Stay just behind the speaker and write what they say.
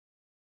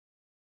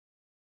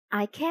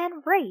I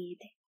can read.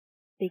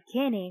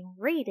 Beginning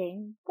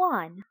reading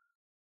 1.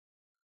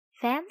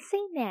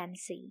 Fancy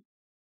Nancy.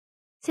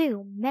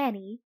 Too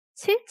many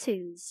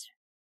tutus.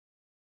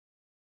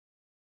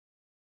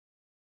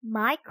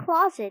 My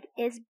closet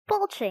is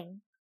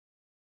bulging.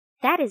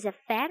 That is a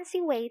fancy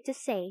way to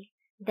say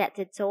that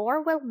the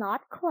door will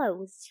not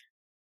close.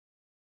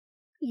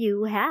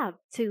 You have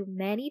too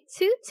many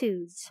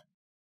tutus.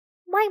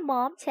 My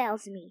mom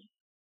tells me.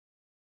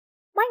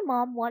 My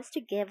mom wants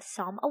to give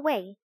some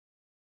away.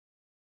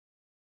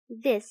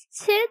 This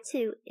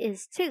tutu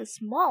is too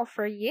small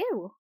for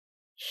you,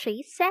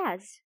 she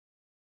says.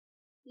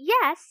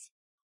 Yes,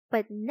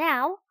 but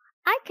now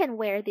I can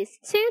wear this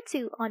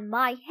tutu on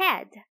my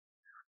head.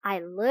 I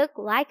look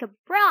like a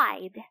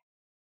bride,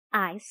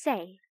 I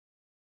say.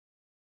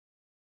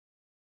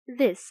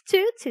 This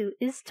tutu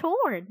is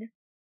torn,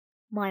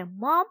 my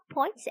mom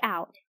points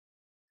out.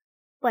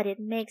 But it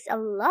makes a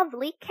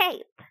lovely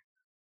cape,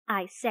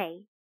 I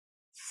say.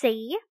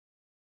 See?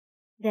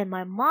 Then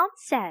my mom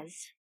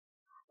says,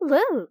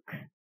 Look,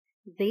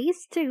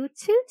 these two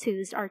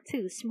tutus are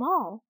too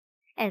small,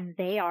 and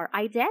they are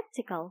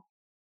identical.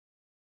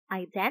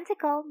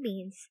 Identical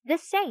means the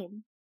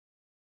same.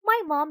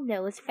 My mom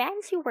knows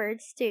fancy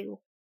words too.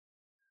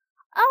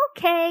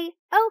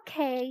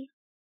 Okay,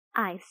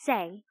 I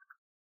say.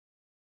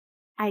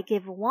 I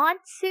give one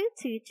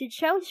tutu to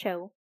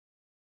Jojo.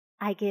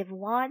 I give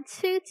one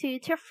tutu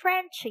to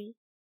Frenchie.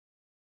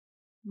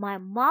 My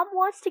mom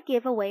wants to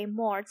give away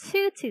more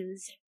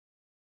tutus,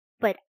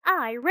 but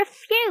I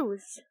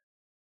refuse.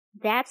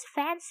 That's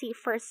fancy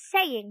for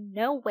saying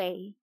no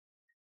way.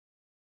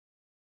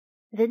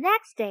 The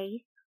next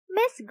day,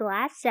 Miss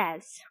Glass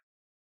says,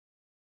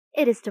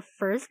 It is the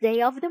first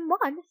day of the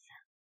month.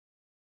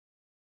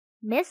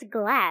 Miss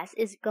Glass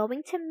is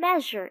going to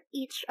measure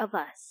each of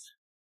us.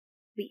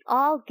 We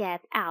all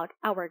get out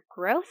our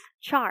growth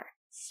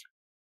charts.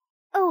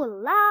 Oh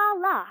la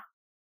la!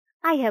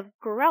 I have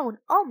grown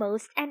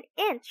almost an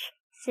inch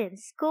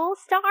since school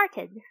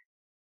started.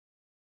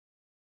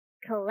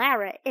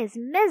 Clara is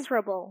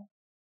miserable.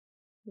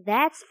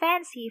 That's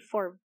fancy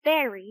for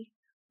very,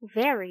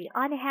 very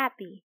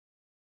unhappy.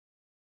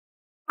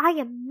 I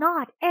am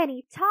not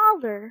any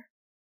taller,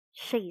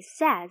 she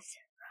says.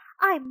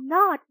 I'm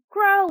not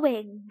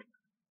growing.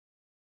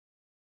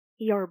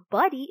 Your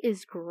body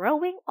is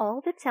growing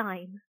all the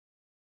time,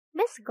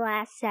 Miss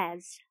Glass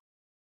says.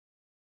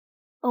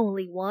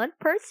 Only one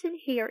person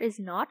here is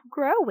not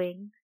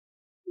growing.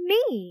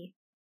 Me.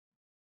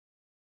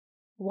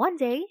 One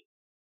day,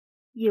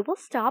 you will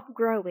stop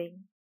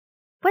growing,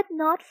 but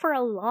not for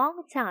a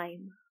long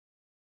time.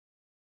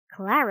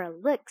 Clara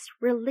looks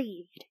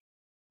relieved.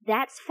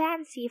 That's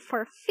fancy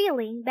for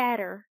feeling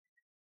better.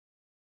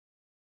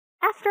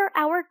 After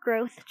our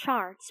growth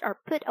charts are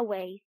put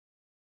away,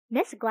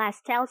 Miss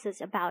Glass tells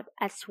us about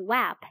a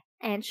swap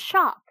and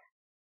shop.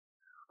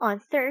 On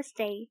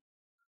Thursday,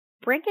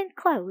 bring in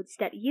clothes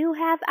that you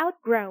have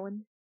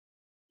outgrown.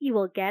 You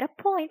will get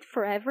a point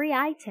for every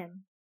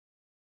item.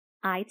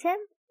 Item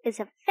is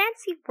a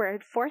fancy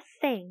word for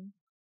thing.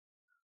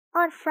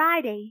 On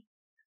Friday,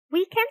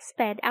 we can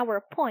spend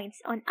our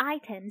points on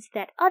items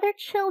that other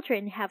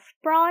children have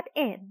brought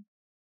in.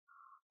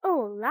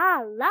 Oh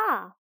la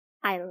la!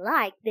 I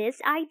like this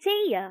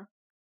idea.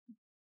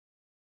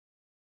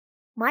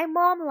 My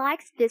mom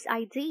likes this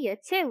idea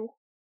too.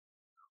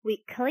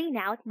 We clean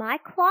out my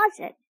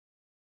closet.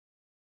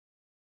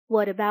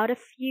 What about a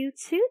few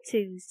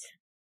tutus?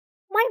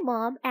 My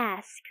mom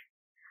asks.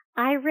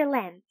 I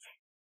relent.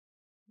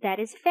 That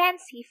is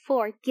fancy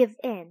for give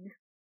in.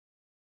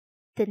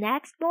 The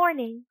next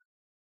morning,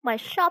 my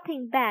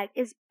shopping bag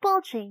is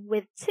bulging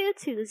with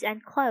tutus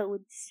and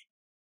clothes.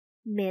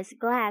 Miss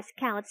Glass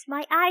counts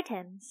my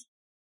items.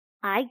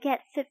 I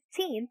get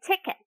 15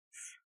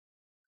 tickets.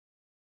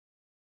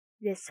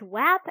 The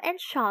swap and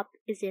shop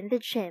is in the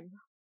gym.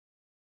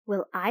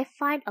 Will I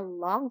find a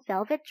long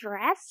velvet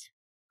dress?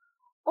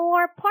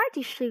 Or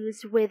party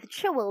shoes with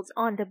jewels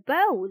on the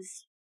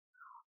bows?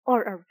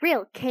 Or a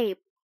real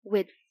cape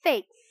with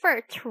fake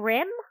fur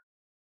trim?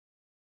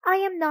 I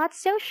am not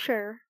so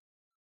sure.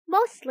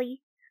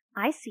 Mostly,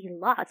 I see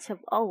lots of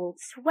old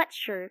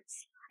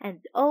sweatshirts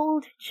and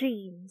old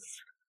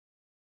jeans.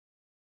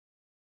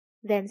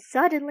 Then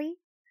suddenly,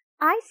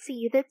 I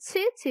see the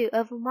tutu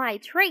of my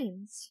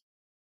dreams.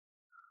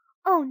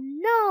 Oh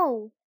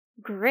no!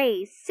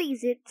 Grace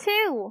sees it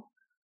too.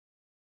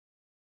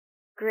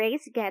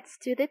 Grace gets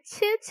to the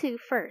tutu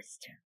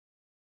first.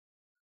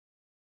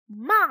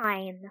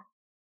 Mine!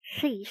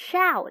 She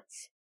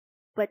shouts.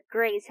 But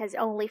Grace has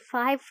only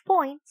 5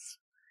 points,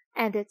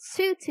 and the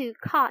tutu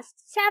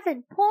costs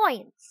 7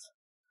 points.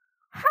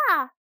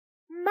 Ha!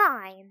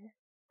 Mine!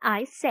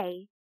 I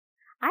say.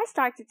 I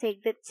start to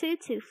take the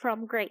tutu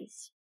from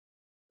Grace,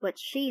 but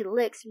she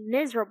looks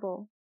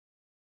miserable.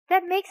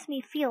 That makes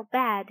me feel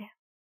bad.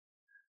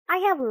 I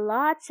have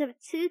lots of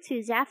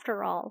tutus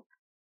after all.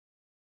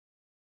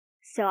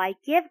 So I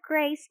give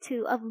Grace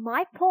 2 of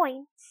my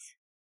points.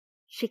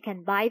 She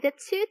can buy the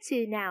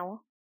tutu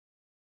now.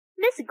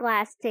 Miss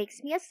Glass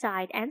takes me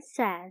aside and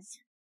says,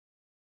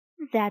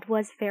 That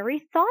was very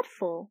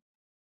thoughtful.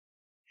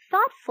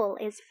 Thoughtful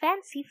is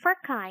fancy for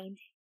kind.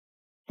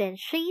 Then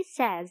she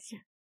says,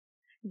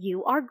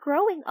 "You are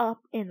growing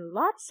up in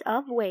lots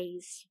of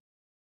ways."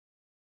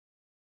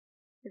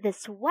 The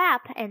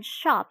swap and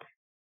shop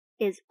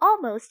is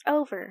almost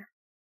over.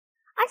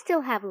 I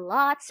still have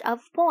lots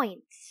of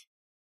points.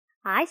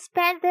 I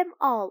spent them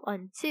all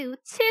on 2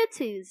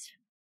 tutus.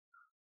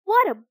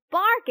 What a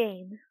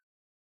bargain!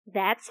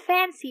 That's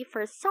fancy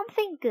for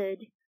something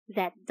good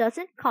that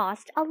doesn't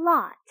cost a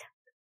lot.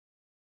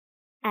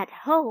 At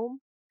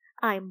home,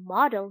 I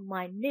model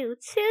my new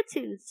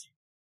tutus.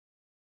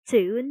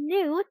 2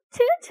 new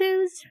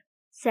tutus,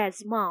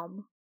 says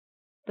Mom.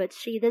 But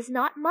she does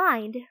not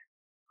mind.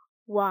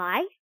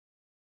 Why?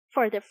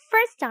 For the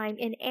first time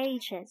in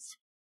ages,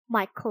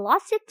 my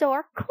closet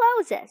door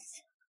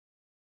closes.